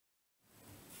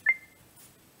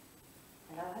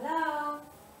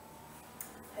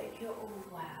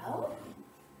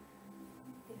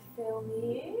film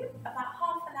you about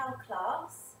half an hour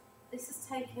class. This has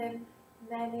taken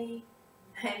many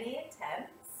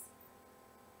attempts.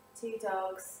 2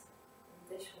 dogs,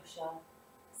 dishwasher,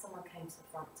 someone came to the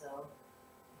front door.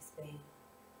 It's been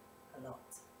a lot.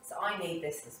 So I need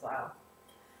this as well.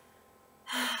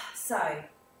 So,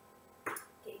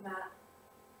 get your mat,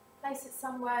 place it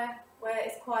somewhere where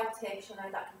it's quietish. I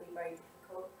know that can be very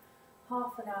difficult.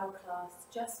 Half an hour class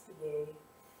just for you.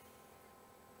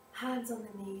 Hands on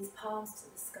the knees, palms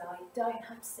to the sky. You don't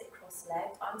have to sit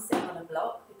cross-legged. I'm sitting on a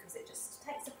block because it just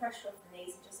takes the pressure off the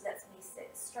knees and just lets me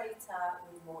sit straighter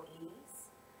with more ease.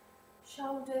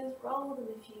 Shoulders, roll them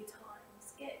a few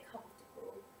times. Get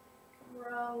comfortable. You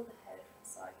can roll the head from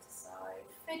side to side.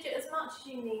 Fidget as much as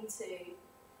you need to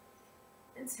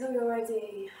until you're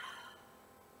ready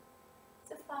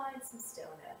to find some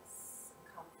stillness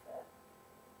and comfort.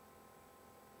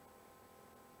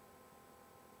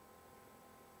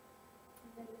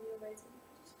 And then when you're ready, you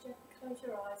can just gently close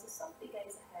your eyes or softly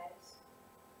gaze ahead.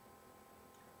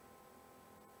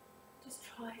 Just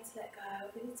try to let go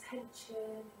of any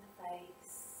tension in the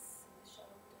face and the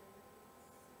shoulders.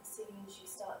 As soon as you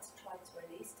start to try to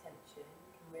release tension,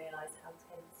 you can realise how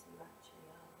tense you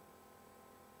actually are.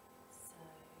 So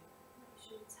make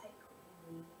sure you take what you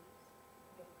need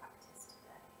in your practice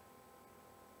today.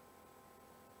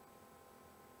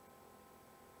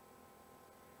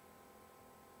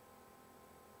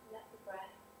 Let the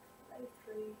breath flow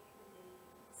through you with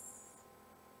ease.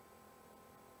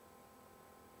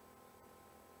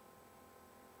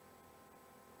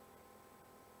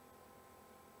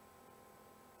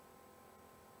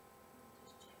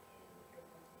 Just check in with your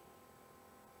body.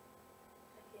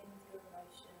 Check in with your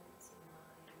emotions, your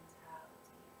mind. How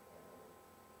do you feel?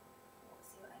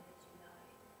 What's your energy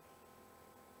like?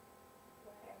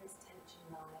 Where is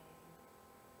tension lying?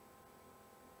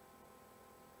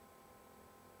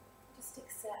 Just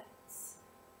accept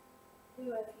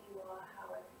whoever you are,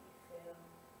 however you feel.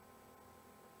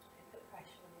 Don't put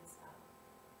pressure on yourself.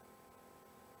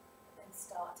 But then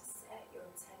start to set your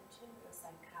intention, your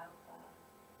sankalpa,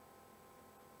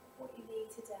 of what you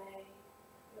need today,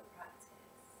 your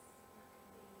practice. That can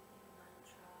be a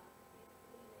mantra, a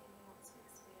feeling you want to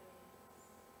experience,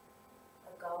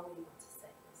 a goal you want to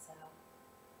set yourself.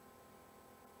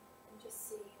 And just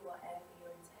see whatever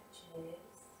your intention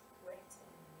is written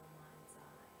in your mind's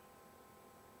eye.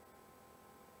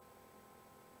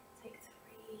 Take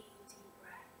 3 deep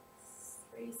breaths,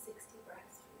 360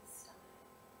 breaths through the stomach,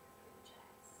 through the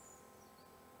chest.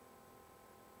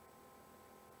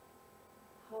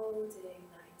 Holding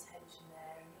that intention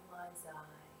there in your mind's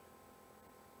eye.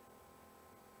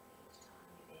 Each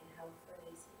time you inhale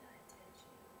fully, see that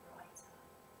intention brighter,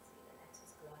 see the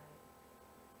letters glow.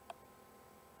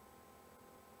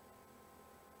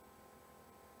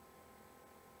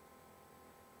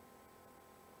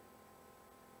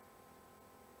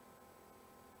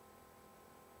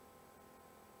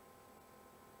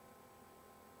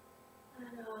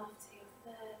 And after your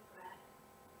 3rd breath,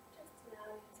 just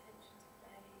allow your intention to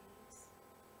fade.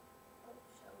 Roll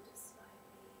the shoulders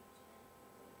slightly,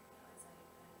 gently wink the eyes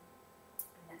open.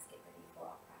 And let's get ready for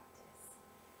our practice.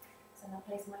 So now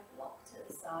place my block to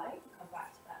the side. We'll come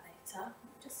back to that later.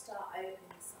 We'll just start opening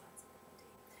the sides of the body.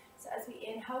 So as we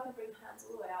inhale, we bring hands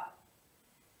all the way up.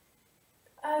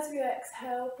 As we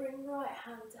exhale, bring right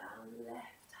hand down,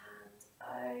 left hand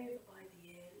over by the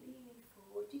ear, leaning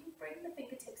forward. You can bring the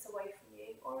fingertips away from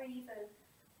you, or even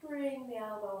bring the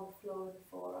elbow on the floor and the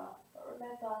forearm. But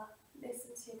remember,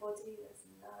 listen to your body, there's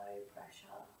no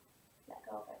pressure. Let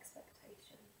go of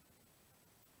expectation.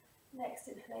 Next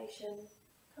inhalation,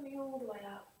 coming all the way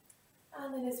up.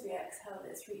 And then as we exhale,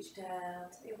 let's reach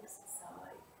down to the opposite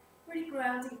side. Really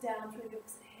grounding down through the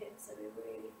opposite hip, so we're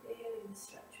really feeling the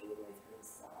stretch all the way through the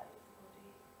side of the body.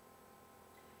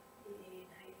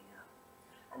 Inhaling up.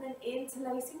 And then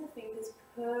interlacing the fingers,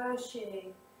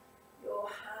 pushing your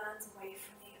hands away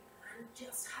from you, and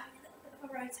just having a little bit of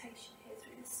a rotation here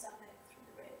through the stomach, through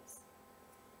the ribs.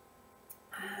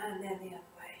 And then the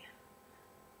other way.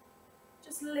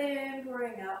 Just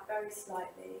limbering up very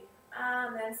slightly,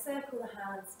 and then circle the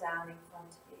hands down in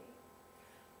front of you.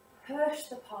 Push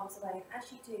the palms away, and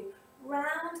as you do,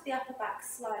 round the upper back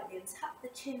slightly and tap the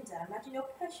chin down. Imagine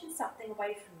you're pushing something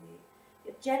away from you.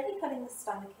 You're gently pulling the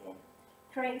stomach in,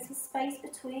 creating some space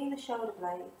between the shoulder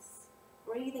blades.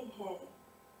 Breathing here.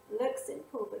 Looks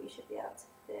simple, but you should be able to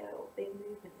feel big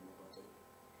movement in the body.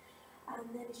 And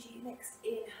then as you next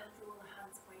inhale, draw the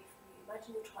hands away from you.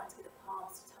 Imagine you're trying to get the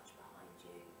palms to touch behind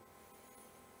you.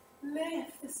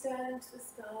 Lift the sternum to the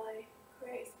sky,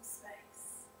 create some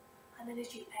space. And then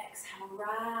as you exhale,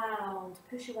 round,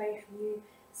 push away from you,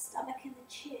 Stomach and the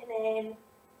chin in.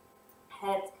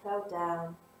 Head curled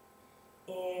down.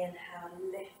 Inhale,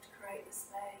 lift, create the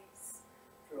space.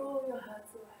 Draw your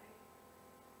hands away.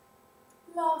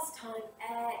 Last time,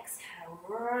 exhale,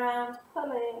 round,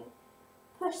 pull in.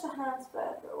 Push the hands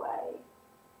further away.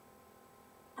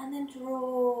 And then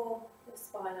draw your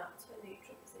spine up to a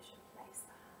neutral position. Place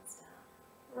the hands down.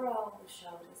 Roll the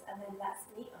shoulders. And then let's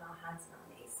meet on our hands and our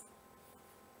knees.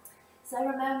 So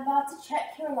remember to check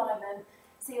your alignment.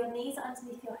 So your knees are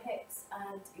underneath your hips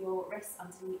and your wrists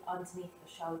underneath your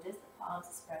shoulders. The palms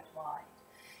are spread wide.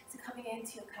 So coming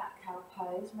into your cat-cow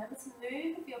pose, remember to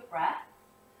move with your breath.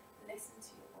 Listen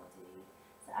to your body.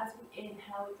 So as we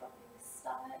inhale, we're dropping the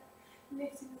stomach,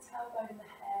 lifting the tailbone and the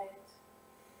head.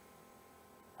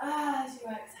 As you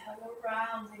exhale, you're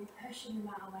rounding, pushing the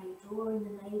mouth away, drawing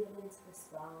the navel into the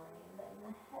spine, letting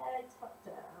the head tuck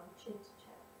down, chin to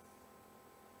chest.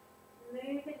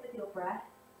 Moving with your breath.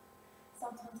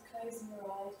 Sometimes closing your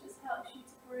eyes just helps you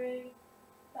to bring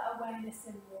that awareness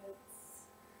inwards.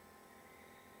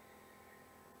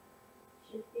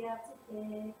 Should be able to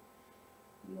hear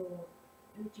your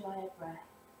Ujjayi breath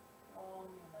from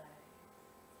your nose.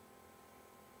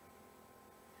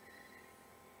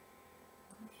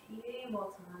 A few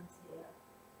more times here.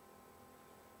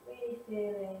 Really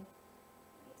feeling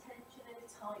any tension, any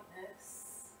tightness.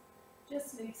 Just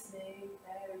loosening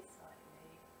very slightly.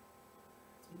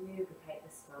 Lubricate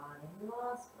the spine.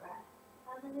 Last breath.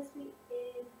 And then as we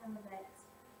inhale next,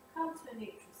 come to a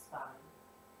neutral spine.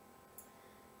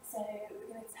 So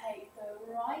we're going to take the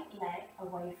right leg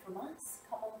away from us.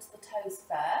 Come onto the toes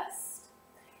first.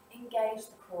 Engage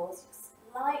the quads. You're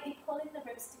slightly pulling the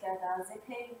ribs together,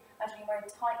 zipping. Imagine you're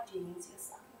wearing tight jeans. You're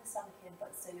sucking the stomach in,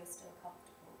 but so you're still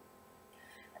comfortable.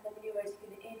 And then when you're ready,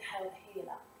 you're going to inhale the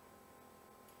heel up.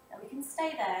 Now we can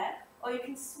stay there, or you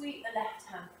can sweep the left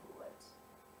hand forward.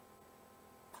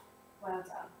 Well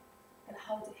done. I'm going to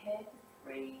hold it here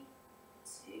for 3,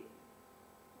 2,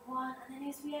 1. And then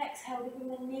as we exhale, we bring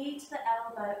the knee to the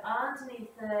elbow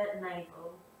underneath the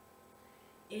navel.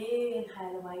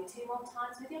 Inhale away 2 more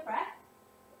times with your breath.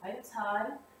 Own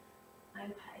time, own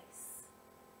pace.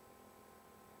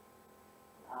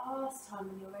 Last time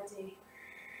when you're ready.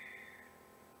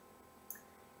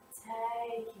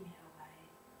 Taking it away.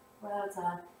 Well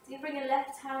done. So you bring your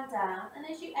left hand down, and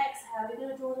as you exhale, you're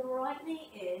going to draw the right knee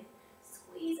in.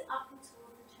 Squeeze it up and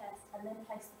towards the chest, and then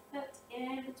place the foot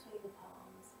in between the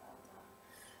palms. Well done.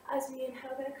 As we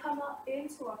inhale, we're going to come up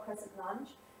into our crescent lunge.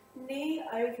 Knee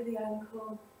over the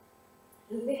ankle,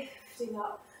 lifting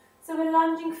up. So we're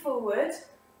lunging forward,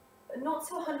 but not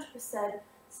to 100%.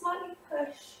 Slightly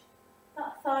push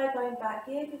that thigh bone back.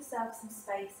 Give yourself some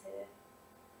space here.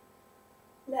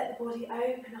 Let the body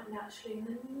open up naturally, and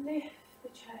then lift the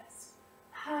chest.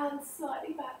 Hands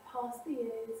slightly back past the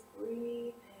ears.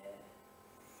 Breathe here.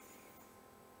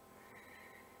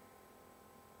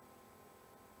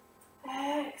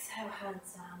 Exhale,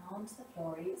 hands down onto the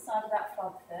floor, either side of that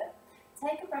front foot.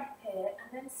 Take a breath here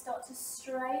and then start to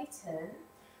straighten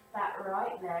that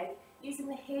right leg using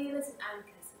the heel as an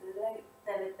anchor so the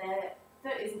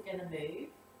foot isn't going to move.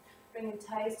 Bringing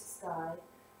toes to sky,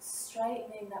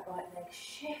 straightening that right leg,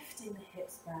 shifting the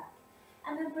hips back.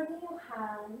 And then bringing your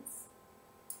hands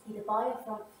either by your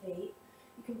front feet,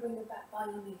 you can bring them back by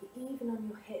your knee, even on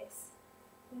your hips,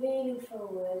 leaning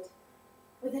forward.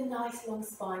 With a nice long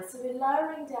spine. So we're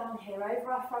lowering down here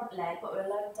over our front leg, but we're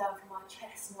lowering down from our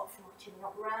chest, not from our chin. We're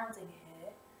not rounding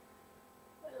here.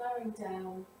 We're lowering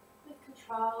down with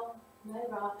control, no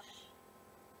rush,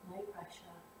 no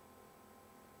pressure.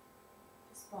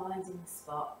 Just finding the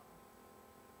spot.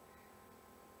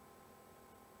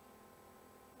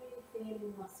 Really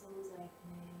feeling muscles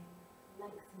opening,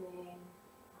 lengthening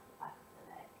at the back of the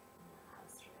leg and the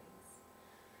hamstrings.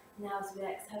 Now as we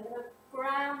exhale, we're going to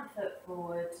ground the foot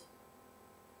forward,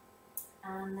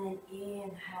 and then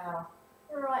inhale,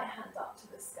 right hand up to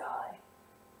the sky.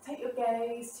 Take your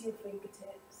gaze to your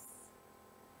fingertips.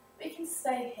 But you can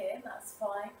stay here, that's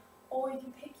fine, or you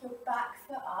can pick your back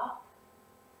foot up,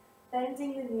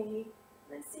 bending the knee,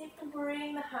 and then see if you can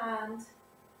bring the hand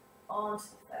onto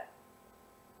the foot.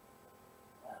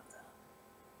 Well done.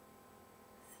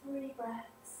 3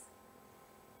 breaths.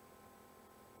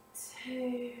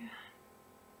 2.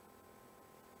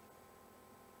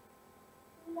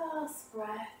 Last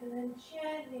breath, and then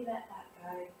gently let that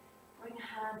go. Bring a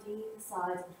hand either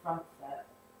side of the front foot,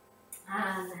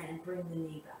 and then bring the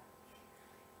knee back.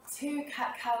 2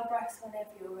 cat-cow breaths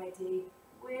whenever you're ready,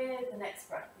 with the next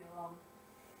breath you're on.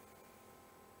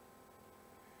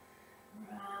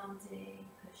 Rounding,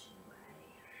 pushing away.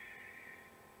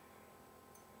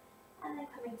 And then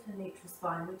coming to a neutral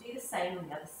spine. We'll do the same on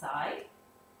the other side.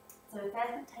 So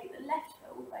again, take the left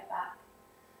foot all the way back,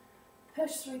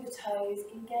 push through the toes,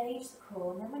 engage the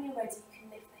core, and then when you're ready, you can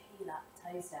lift the heel up,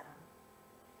 toes down.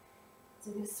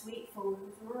 So we're going to sweep forward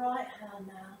with the right hand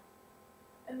now.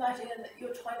 Imagine that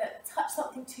you're trying to touch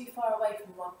something too far away from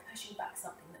you while pushing back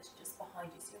something that's just behind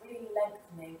you. So you're really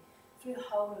lengthening through the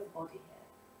whole of the body here.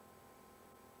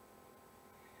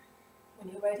 When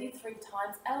you're ready, 3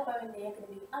 times, elbow and knee are going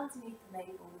to be underneath the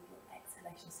navel with your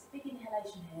exhalation. So big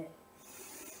inhalation here.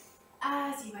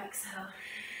 As you exhale,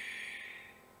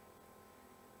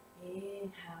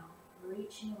 inhale,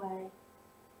 reaching away.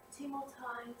 2 more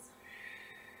times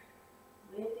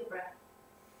with your breath.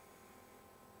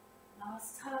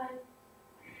 Last time,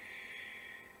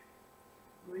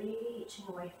 reaching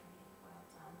away from you. Well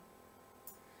done.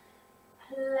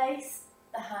 Place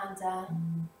the hand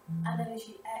down, and then as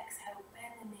you exhale,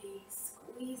 bend the knees,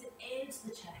 squeeze it into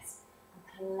the chest, and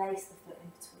place the foot in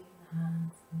between the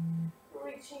hands.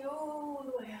 Reaching all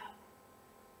the way up.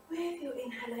 With your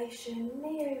inhalation,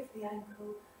 knee over the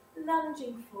ankle,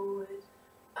 lunging forward,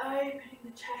 opening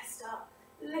the chest up,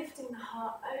 lifting the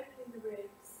heart, opening the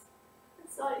ribs, and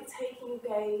slightly taking your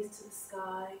gaze to the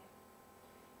sky.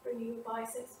 Bringing your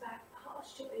biceps back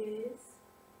past your ears.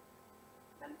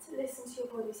 Remember to listen to your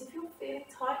body. So if you're feeling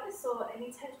tightness or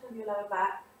any tension on your lower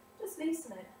back, just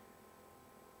loosen it.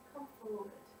 Come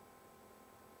forward.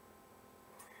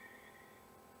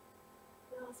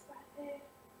 Last breath here.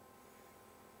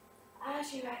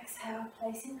 As you exhale,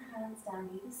 placing the hands down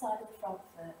either side of the front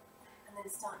foot, and then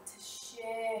starting to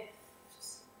shift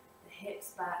the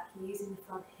hips back, using the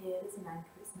front heel as an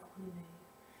anchor. It's not going to move.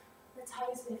 The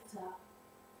toes lift up.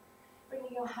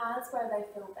 Bringing your hands where they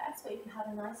feel best, where you can have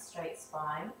a nice straight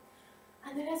spine.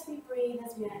 And then as we breathe,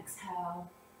 as we exhale,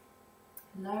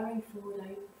 lowering forward over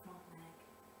the front leg.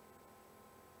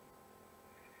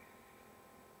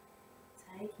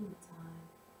 Taking the time,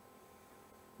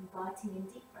 inviting in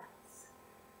deep breaths.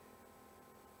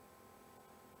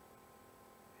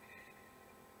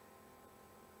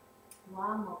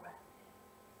 One more breath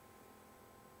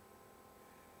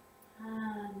here.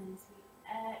 And then as we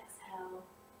exhale,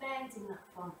 bending that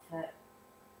front foot.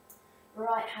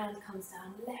 Right hand comes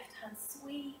down, left hand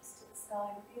sweeps to the sky,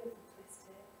 a beautiful twist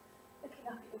here. Looking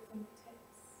up at your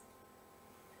fingertips.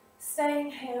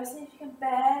 Staying here, see if you can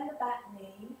bend the back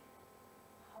knee,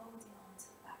 holding on to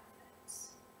the back foot.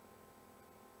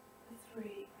 For 3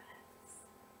 breaths.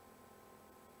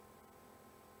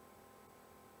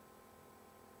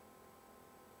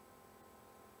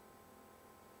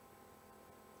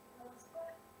 Last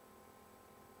breath.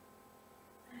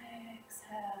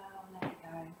 Exhale, let it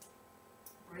go.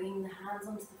 Bring the hands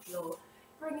onto the floor,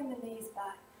 bringing the knees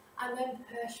back, and then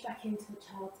push back into the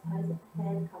child's pose. Let the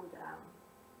head come down.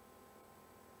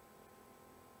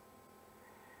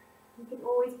 You can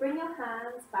always bring your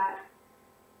hands back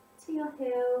to your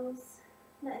heels,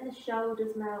 letting the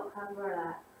shoulders melt and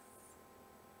relax.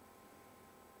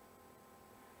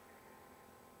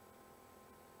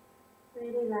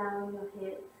 Really allowing your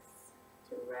hips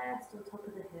to rest on top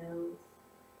of the heels.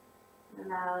 And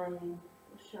allowing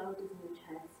your shoulders and your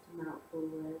chest to melt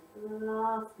forward for the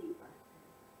last deep breath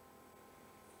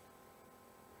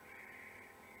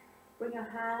in. Bring your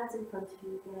hands in front of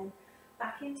you again,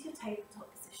 back into your tabletop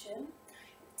position.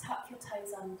 Tuck your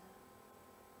toes under.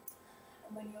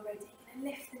 And when you're ready, you're going to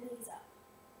lift the knees up.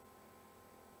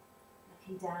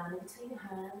 Looking down in between your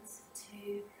hands.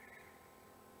 2,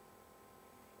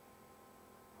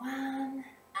 1.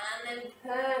 And then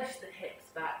push the hips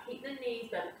back. Keep the knees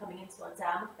bent, coming into our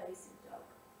downward facing dog.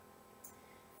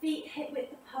 Feet hip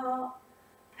width apart.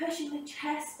 Pushing the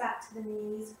chest back to the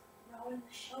knees. Rolling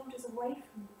the shoulders away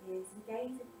from the ears and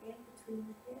gazing in between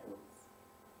the heels.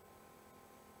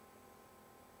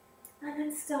 And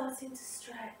then starting to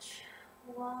stretch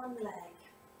one leg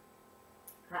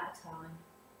at a time.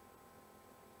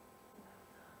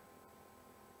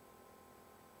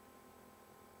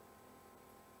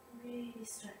 Really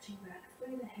stretching back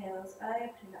through the heels,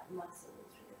 opening up muscles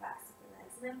through the backs of the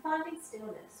legs, and then finding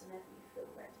stillness whenever you feel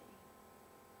ready.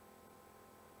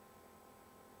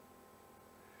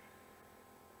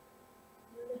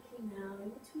 You're looking now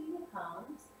in between your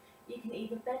palms. You can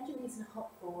either bend your knees and hop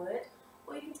forward,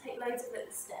 or you can take loads of little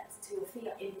steps to your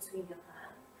feet in between your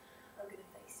hands. I'm going to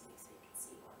face you so you can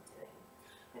see what I'm doing.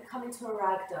 I'm going to come into a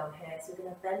ragdoll here, so we're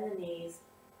going to bend the knees,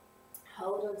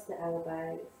 hold onto the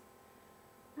elbows.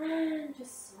 And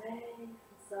just sway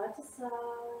from side to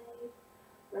side,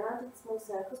 round in small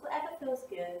circles, whatever feels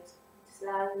good. Just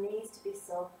allow the knees to be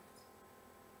soft,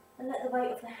 and let the weight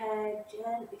of the head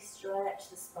gently stretch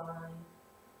the spine.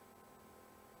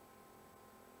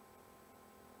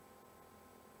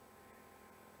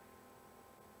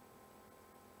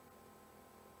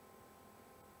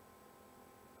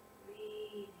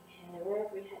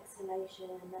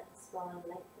 inhalation, let the spine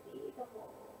lengthen even more.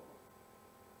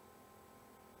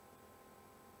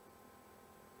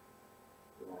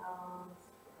 Last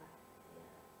breath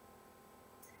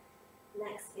here.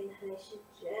 Next inhalation,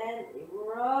 gently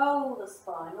roll the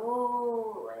spine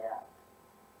all the way up.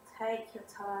 Take your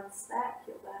time, stack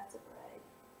your vertebrae.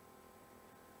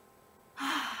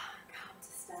 Come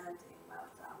to standing, well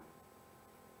done.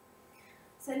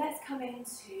 So let's come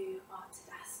into our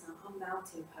Tadasana, our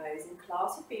mountain pose. In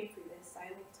class we've been through this so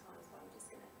many times, but I'm just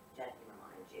going to gently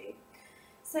remind you.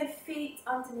 So feet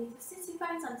underneath your sitting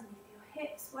bones, underneath your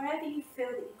hips, wherever you feel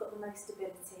that you've got the most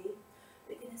stability.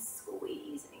 We're going to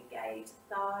squeeze and engage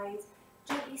the thighs,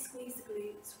 gently squeeze the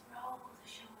glutes, roll the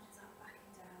shoulders up, back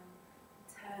and down, and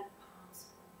turn the palms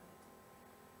forward.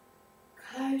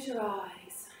 Close your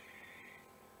eyes.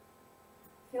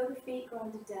 Feel the feet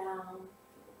grounded down,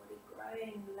 feel the body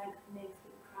growing, lengthening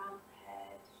through the crown of the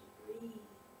head as you breathe.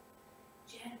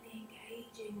 Gently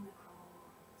engaging the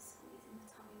core, squeezing the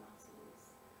tummy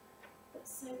muscles, but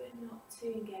so we're not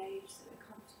too engaged, so we're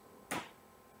comfortable.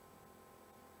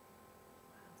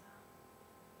 Well done.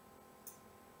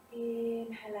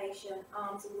 Inhalation,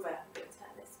 arms all the way up. I'm going to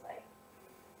turn this way.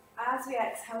 As we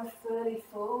exhale, fully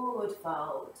forward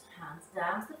fold. Hands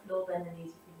down to the floor, bend the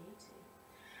knees if you need to.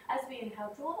 As we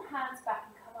inhale, draw the hands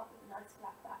back and come up with a nice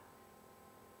flat back.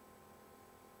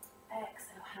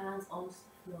 Exhale, hands onto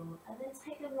the floor. And then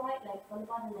take the right leg, followed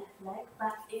by the left leg,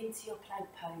 back into your plank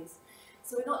pose.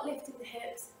 So we're not lifting the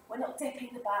hips, we're not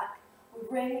dipping the back. We're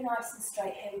really nice and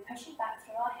straight here. We're pushing back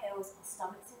through our heels, our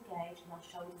stomachs engaged, and our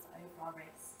shoulders over our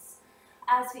wrists.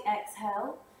 As we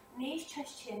exhale, knees,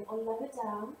 chest, chin, or lower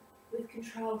down with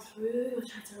control through your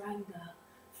chaturanga.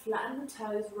 Flatten the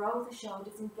toes, roll the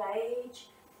shoulders, engage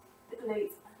the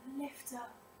glutes, and lift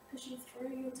up, pushing through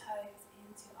your toes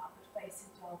into your upward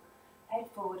facing dog. Head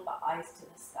forward but eyes to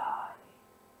the sky.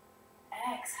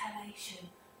 Exhalation,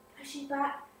 pushing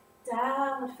back,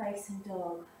 downward facing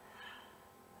dog.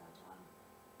 Well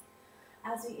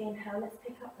done. As we inhale, let's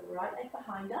pick up the right leg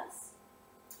behind us,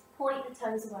 point the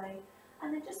toes away,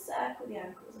 and then just circle the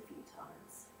ankles a few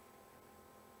times.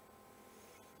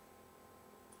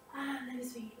 And then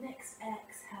as we next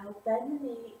exhale, bend the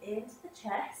knee into the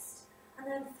chest, and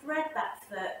then thread that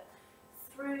foot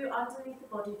through underneath the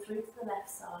body, through to the left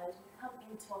side. We come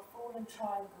into our fallen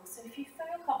triangle. So if you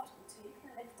feel comfortable to, you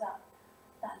can lift up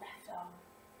that left arm.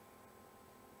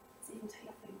 So you can take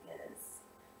your fingers,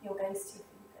 your gaze to your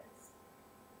fingers.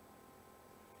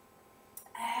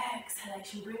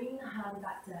 Exhalation, bringing the hand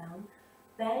back down,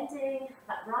 bending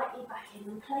that right knee back in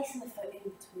and placing the foot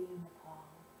in between the palm.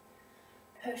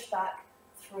 Push back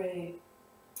through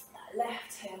that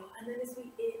left heel, and then as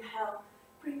we inhale,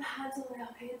 bring the hands all the way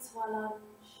up into our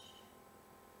lunge.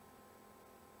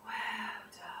 Well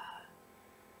done.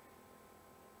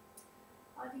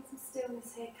 Finding some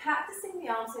stillness here, cactusing the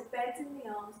arms, so bending the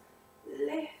arms,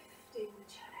 lifting the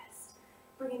chest,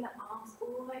 bringing the arms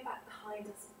all the way back behind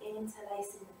us and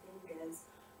interlacing the fingers,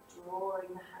 drawing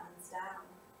the hands down.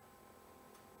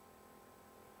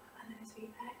 And then as we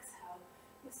exhale,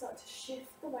 you'll start to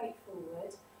shift the weight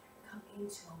forward and come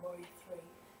into our warrior three.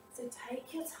 So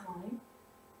take your time.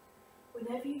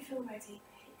 Whenever you feel ready,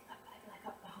 pick that leg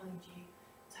up behind you,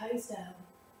 toes down,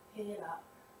 heel up,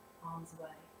 arms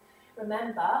away.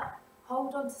 Remember,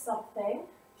 hold on to something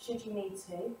should you need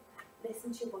to.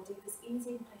 Listen to your body. If it's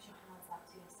easy, you can place your hands out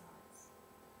to your sides.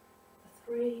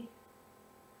 For 3,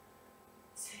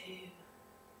 2,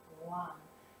 1.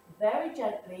 Very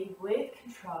gently, with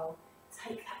control,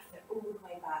 take that foot all the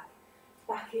way back.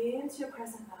 Back into your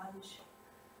crescent lunge.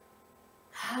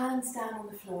 Hands down on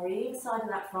the floor, either side of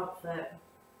that front foot.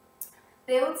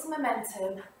 Build some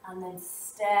momentum and then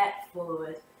step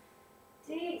forward.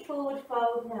 Deep forward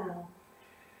fold now.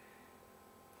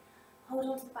 Hold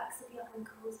on to the backs of your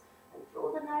ankles and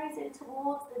draw the nose in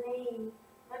towards the knee.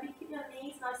 Maybe keep your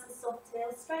knees nice and soft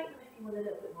here. Straighten them if you want a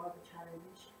little bit more of a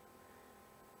challenge.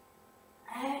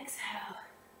 Exhale.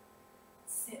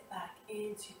 Sit back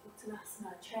into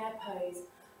Uttanasana, chair pose.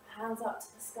 Hands up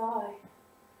to the sky.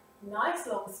 Nice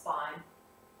long spine.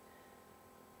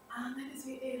 And then as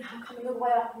we inhale, coming all the way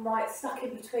up and right, stuck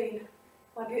in between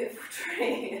my beautiful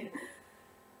tree.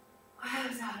 Well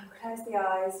done. Close the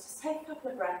eyes. Just take a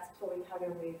couple of breaths before we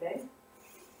carry on moving.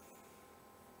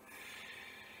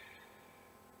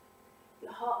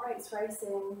 Your heart rate's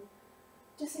racing.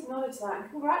 Just acknowledge that and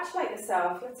congratulate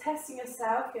yourself. You're testing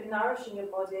yourself, you're nourishing your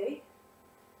body.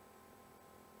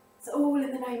 It's all in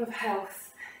the name of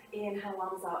health. Inhale,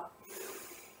 arms up.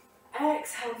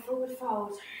 Exhale, forward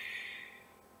fold.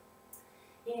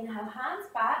 Inhale, hands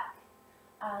back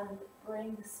and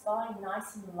bring the spine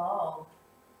nice and long.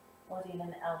 body in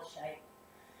an L shape.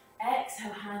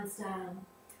 Exhale, hands down.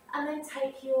 And then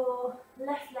take your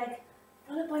left leg,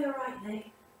 followed by your right leg,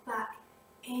 back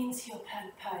into your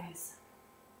plank pose.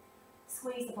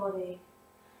 Squeeze the body.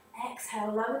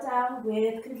 Exhale, lower down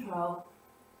with control.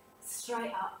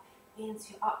 Straight up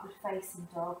into your upward facing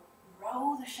dog.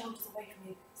 Roll the shoulders away from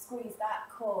you. Squeeze that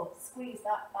core, squeeze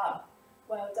that bum.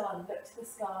 Well done, look to the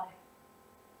sky.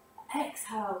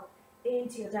 Exhale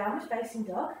into your downward facing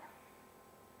dog.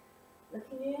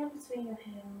 Looking in between your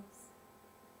heels.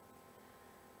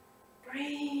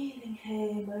 Breathing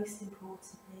here, most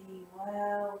importantly.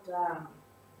 Well done.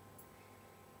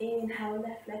 Inhale,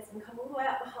 left leg's going to come all the way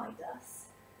up behind us.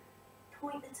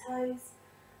 Point the toes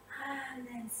and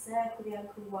then circle the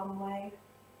ankle one way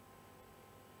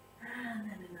and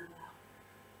then another.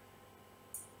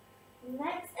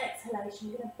 Next exhalation,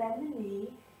 you're going to bend the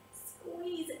knee,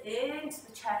 squeeze it into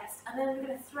the chest, and then we're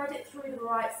going to thread it through the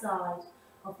right side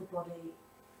of the body.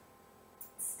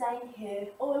 Staying here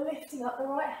or lifting up the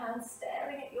right hand,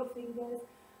 staring at your fingers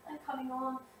and coming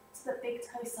on to the big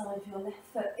toe side of your left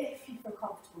foot if you feel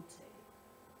comfortable to.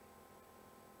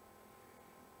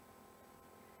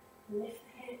 Lift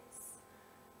the hips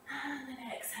and then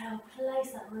exhale,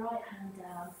 place that right hand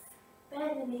down,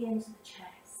 bend the knee into the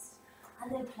chest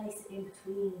and then place it in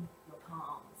between your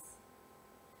palms.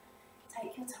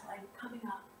 Take your time coming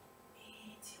up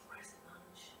into your crescent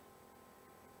lunge.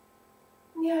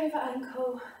 The over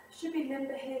ankle should be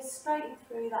limber here, straighten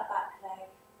through that back leg.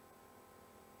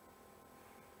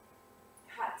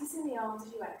 Cactus in the arms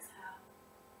as you exhale.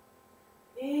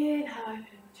 Inhale, open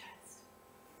your chest.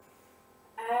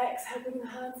 Exhale, bring the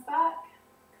hands back,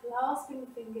 clasping the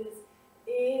fingers.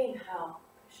 Inhale,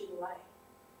 pushing away.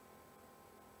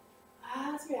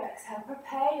 As we exhale,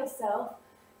 prepare yourself,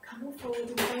 coming forward,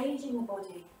 engaging the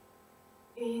body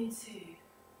into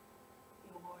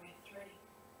your warrior three.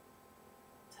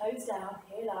 Toes down,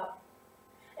 heel up.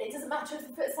 It doesn't matter if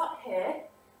the foot's up here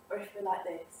or if we're like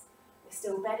this. We're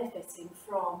still benefiting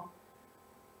from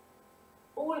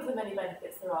all of the many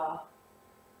benefits there are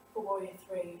for warrior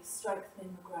three,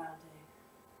 strengthening the grounding.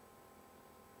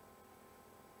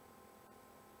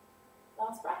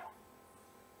 Last breath.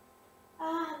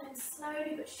 And then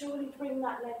slowly but surely bring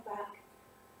that leg back.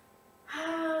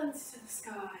 Hands to the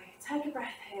sky. Take a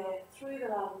breath here through the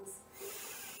lungs.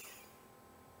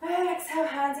 Exhale,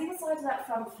 hands either side of that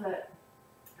front foot.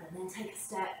 And then take a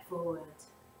step forward.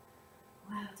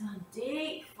 Well done.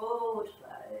 Deep forward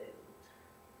fold.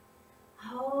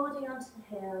 Holding onto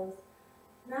the heels.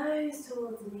 Nose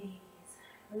towards the knees.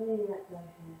 Really let go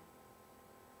here.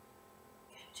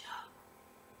 Good job.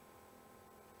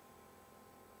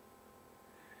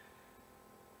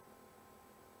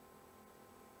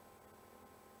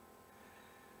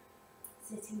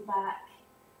 Sitting back,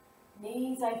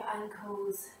 knees over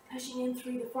ankles, pushing in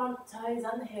through the front toes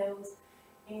and the heels.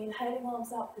 Inhaling,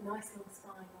 arms up, the nice long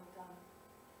spine, well done.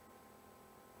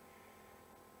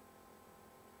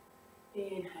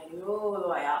 Inhaling all the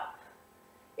way up.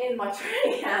 In my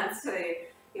training hands to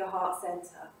your heart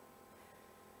centre.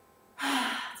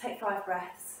 Take 5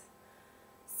 breaths.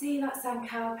 See that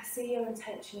sankalpa, see your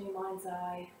intention in your mind's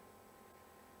eye.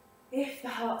 If the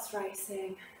heart's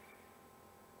racing,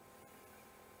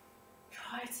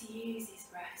 try to use these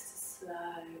breaths to slow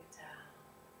down.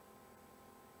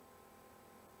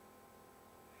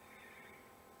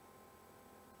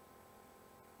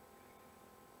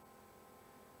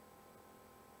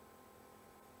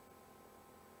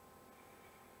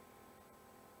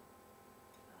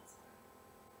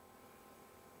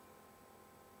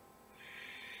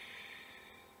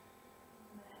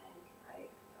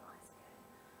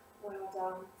 Well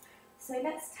done. So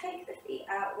let's take the feet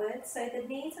outwards, so the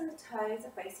knees and the toes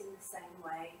are facing the same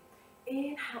way.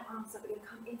 Inhale, arms up, we're going to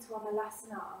come into our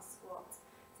Malasana, our squat.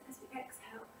 So as we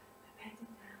exhale, we're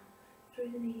bending down through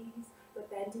the knees, we're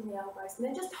bending the elbows, and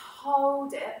then just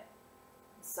hold it,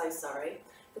 I'm so sorry,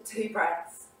 for 2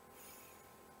 breaths.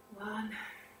 1,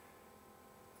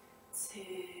 2,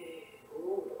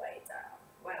 all the way down.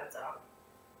 Well done.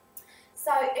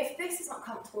 So if this is not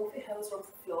comfortable, if your heels are off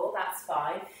the floor, that's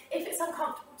fine. If it's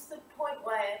uncomfortable to the point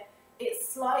where it's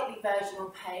slightly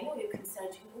virginal pain or you're concerned,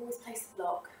 you can always place a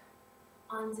block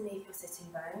underneath your sitting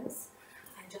bones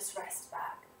and just rest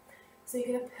back. So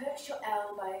you're going to push your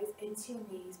elbows into your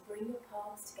knees, bring your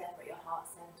palms together at your heart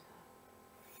centre.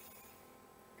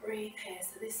 Breathe here.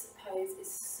 So this pose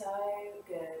is so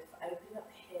good for opening up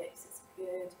the hips, it's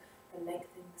good for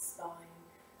lengthening the spine,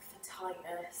 for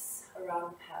tightness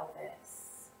around the pelvis.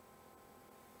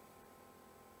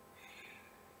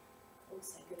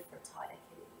 Also good for a tight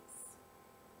Achilles.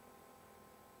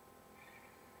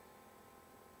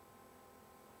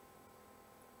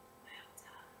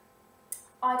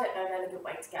 I don't know an elegant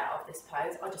way to get out of this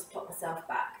pose. I just plop myself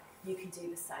back. You can do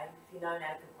the same. If you know an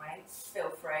elegant way, feel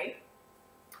free.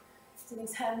 So I'm going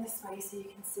to turn this way so you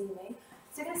can see me.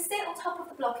 So you're going to sit on top of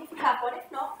the block if you have one.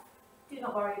 If not, do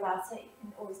not worry about it. You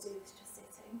can always do this just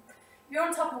sitting. If you're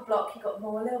on top of a block, you've got a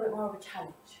little bit more of a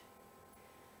challenge.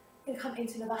 You're going to come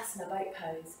into Navasana boat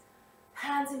pose.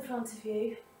 Hands in front of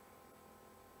you.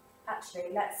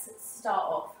 Actually, let's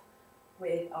start off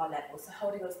with our level. So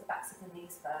holding onto the backs of the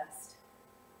knees first.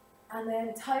 And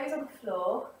then toes on the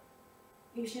floor.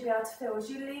 You should be able to feel as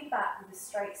you lean back with a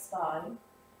straight spine,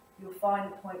 you'll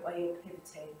find the point where you're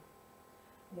pivoting.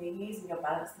 And you're using your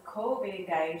balance. The core will be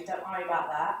engaged, don't worry about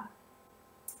that.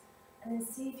 And then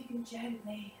see if you can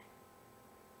gently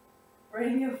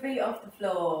bring your feet off the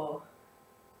floor.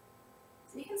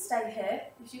 So you can stay here,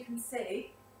 as you can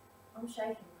see, I'm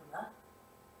shaking from that.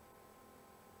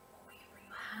 Or you can bring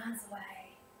your hands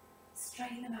away,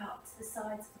 straighten them out to the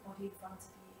sides of the body in front of you.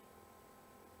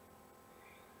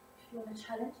 If you want a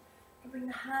challenge, you can bring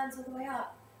the hands all the way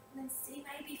up, and then see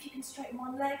maybe if you can straighten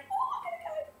one leg. Oh, I'm gonna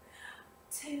go.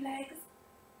 2 legs,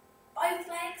 both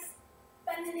legs,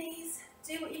 bend the knees,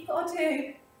 do what you've got to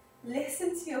do.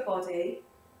 Listen to your body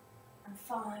and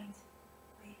find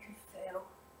where you can feel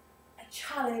a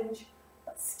challenge,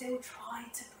 but still try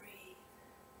to breathe.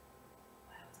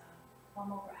 Well done. One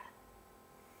more breath.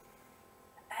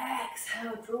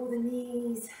 Exhale, draw the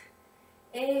knees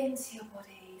into your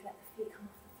body. Let the feet come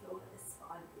off the floor, let the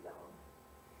spine be long.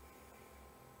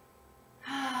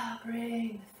 Bring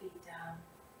the feet down.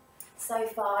 So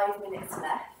 5 minutes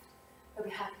left. You'll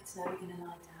be happy to know you're going to lie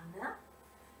down now.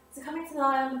 So coming to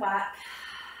lie on the back.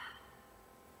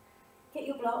 Get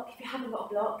your block. If you haven't got a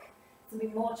block, it's going to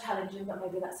be more challenging, but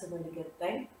maybe that's a really good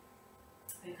thing.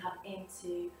 We'll come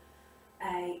into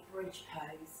a bridge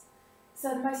pose. So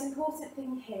the most important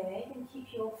thing here, you can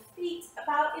keep your feet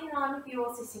about in line with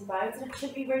your sitting bones, and it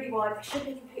should be really wide, they should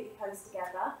be completely close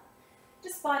together.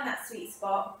 Just find that sweet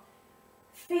spot.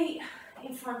 Feet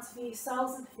in front of you,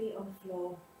 soles of the feet on the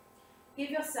floor. Give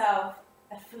yourself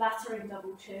a flattering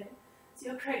double chin, so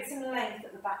you'll create some length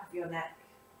at the back of your neck,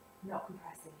 not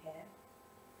compressing here.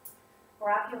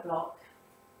 Grab your block.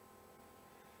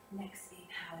 Next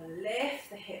inhale, lift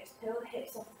the hips, peel the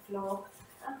hips off the floor,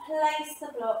 and place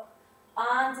the block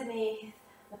underneath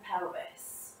the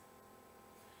pelvis.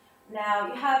 Now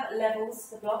you have levels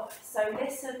to the block, so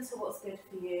listen to what's good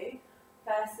for you.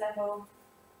 First level,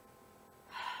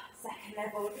 second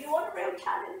level. If you want a real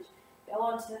challenge, go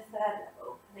on to the third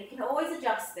level. And you can always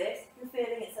adjust this if you're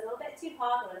feeling it's a little bit too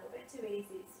hard or a little bit too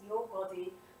easy. It's your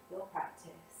body, your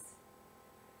practice.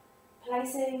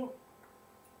 Placing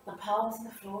the palms on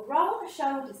the floor, roll the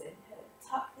shoulders in here,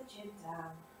 tuck the chin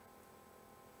down.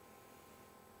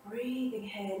 Breathing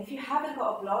here, and if you haven't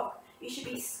got a block, you should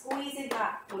be squeezing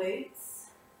back glutes,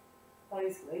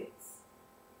 those glutes,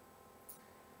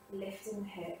 lifting the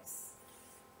hips,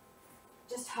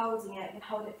 just holding it, and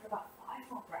hold it for about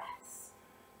 5 more breaths.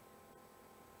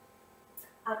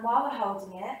 And while we're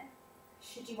holding it,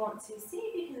 should you want to, see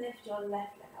if you can lift your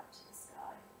left leg up to the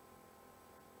sky,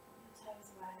 your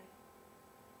toes away,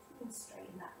 you can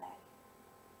straighten that leg.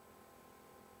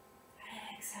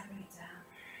 Exhale, bring it down.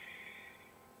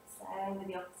 Same with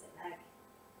the opposite leg,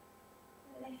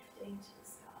 lifting to the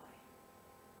sky.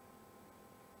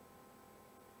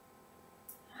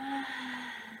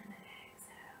 And then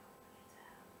exhale, bring it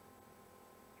down.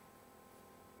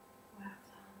 Well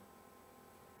done.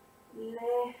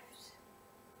 Lift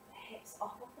the hips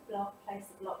off of the block, place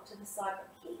the block to the side, but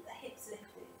keep the hips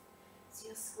lifted. So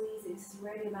you're squeezing. This is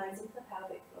really amazing for the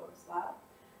pelvic floor as well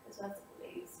as the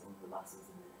glutes, all the muscles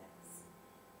in the legs.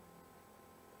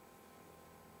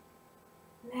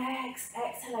 Next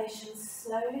exhalation,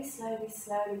 slowly, slowly,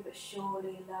 slowly but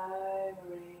surely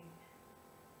lowering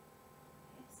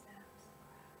hips down to the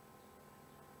ground.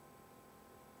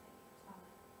 Take your time.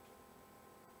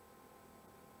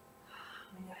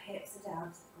 When your hips are down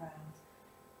to the ground,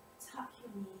 tuck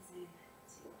your knees in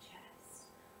to your chest.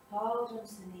 Hold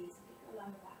onto the knees and give your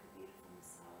lower back a beautiful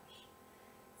massage.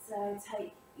 So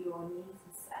take your knees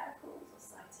in circles or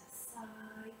side to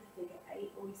side. The figure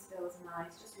 8 always feels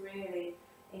nice. Just really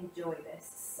enjoy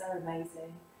this, so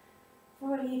amazing.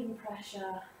 For relieving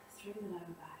pressure through the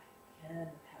lower back and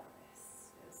the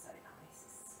pelvis. Feels so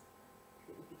nice. I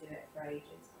think we could do it for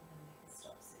ages, but I'm going to make a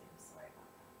stop soon. Sorry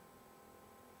about that.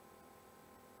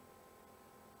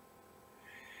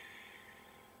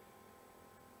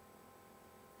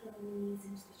 Draw the knees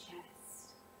into the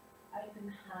chest. Open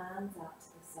the hands out to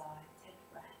the side. Take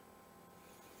a breath.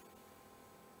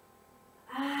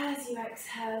 As you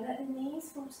exhale, let the knees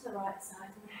fall to the right side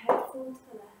and the head fall to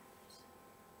the left.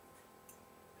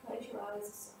 Close your eyes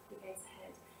are softly gaze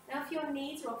ahead. Now if your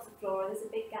knees are off the floor and there's a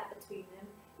big gap between them,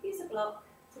 use a block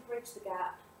to bridge the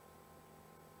gap.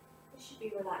 This should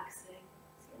be relaxing,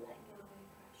 so you're letting go of any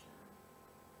pressure.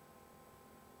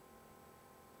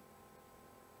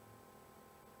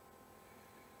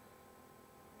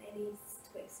 Any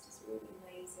twist is really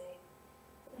amazing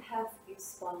for the health of your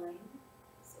spine.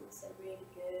 It's also really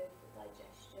good for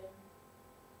digestion.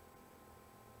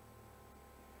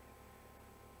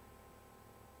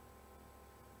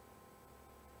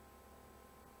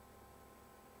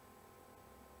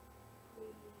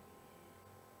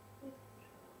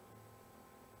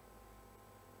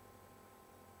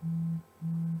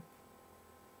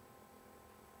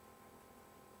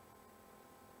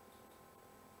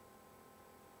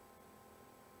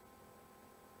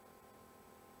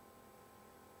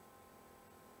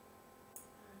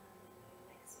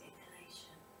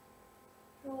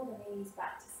 Draw the knees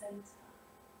back to centre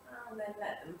and then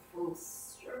let them fall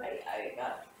straight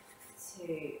over to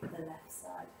the left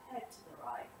side, head to the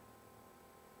right.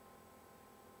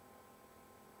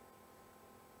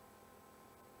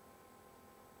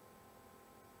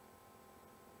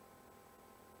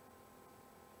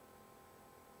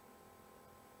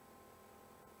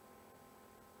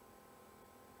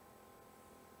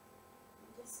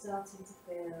 And just starting to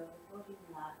feel the body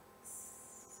relax,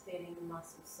 feeling the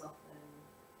muscles soften.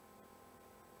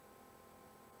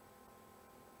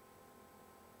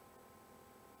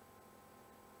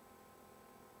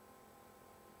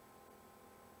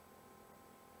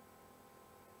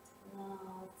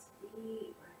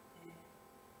 Deep breath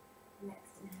in.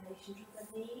 Next inhalation, draw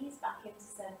the knees back into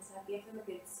centre, give them a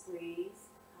good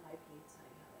squeeze, and open your toe,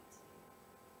 hello to you.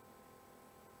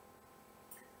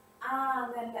 And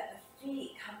then let the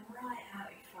feet come right out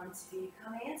in front of you,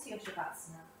 coming into your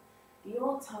Shavasana.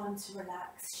 Your time to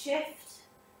relax, shift,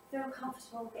 feel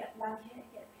comfortable, get a blanket,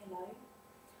 get a pillow.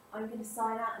 I'm going to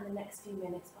sign out in the next few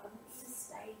minutes, but I want you to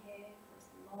stay here for as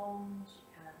long as you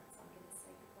can, so I'm going to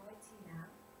say goodbye to you now.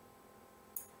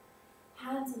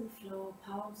 Hands on the floor,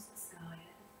 palms to the sky,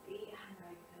 let the feet hang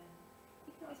open.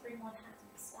 You can always bring one hand on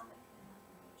your stomach and another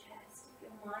on your chest. If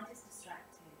your mind is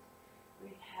distracted, it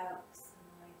really helps the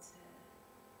mind to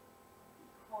be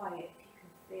quiet if you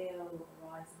can feel the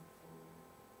rise and fall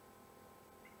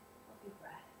of your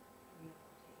breath through your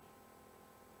body.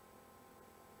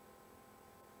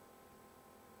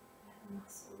 Let the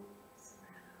muscles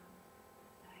around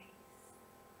the face,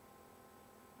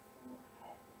 the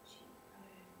forehead, the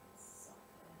cheekbones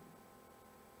soften.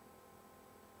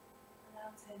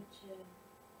 Allow tension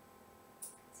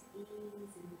to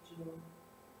ease in the jaw.